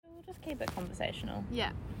keep it conversational.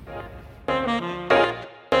 Yeah.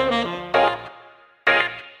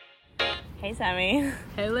 Hey, Sammy.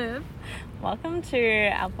 Hey, Liv. Welcome to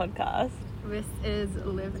our podcast. This is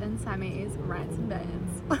Liv and Sammy's Rants and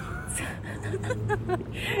Banes.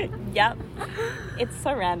 Yep. It's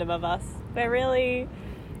so random of us. We're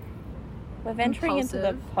venturing into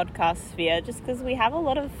the podcast sphere just because we have a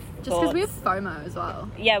lot of Just because we have FOMO as well.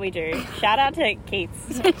 Yeah, we do. Shout out to Keith's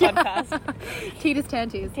podcast. Titus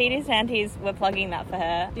Tanties. Titus Tanties, we're plugging that for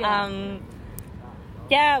her. Yeah.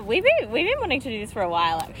 Yeah, we've been wanting to do this for a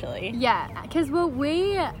while, actually. Yeah, because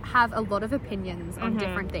we have a lot of opinions on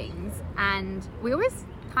different things, and we always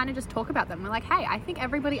kind of just talk about them. We're like, hey, I think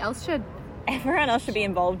everybody else should. Everyone else should be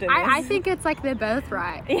involved in this. I think it's like their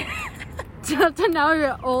birthright to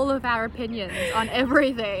know all of our opinions on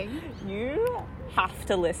everything. You have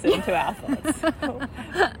to listen to our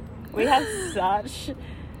thoughts. We have such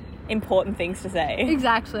important things to say.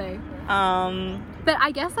 Exactly. But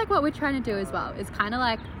I guess like what we're trying to do as well is kind of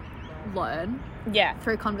like learn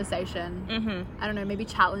through conversation. I don't know, maybe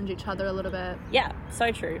challenge each other a little bit. Yeah,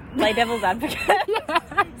 so true. Play devil's advocate.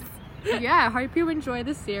 Yeah, I hope you enjoy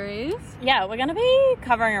the series. Yeah, we're going to be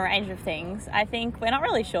covering a range of things. I think we're not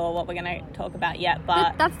really sure what we're going to talk about yet,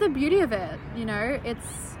 but that's the beauty of it, you know?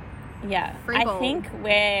 It's free ball. I think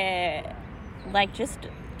we're like just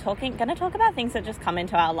going to talk about things that just come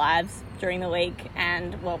into our lives during the week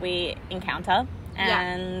and what we encounter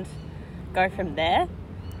and go from there.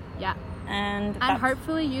 Yeah. And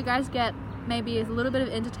hopefully you guys get maybe a little bit of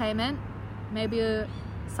entertainment, maybe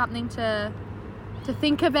something to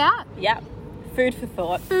think about. Yeah. Food for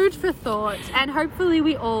thought. Food for thought. And hopefully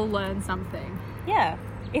we all learn something. Yeah.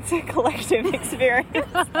 It's a collective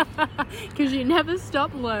experience. Because you never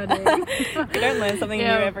stop learning. You don't learn something new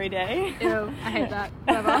every day. Ew, I hate that.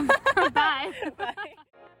 Whatever. Bye. Bye.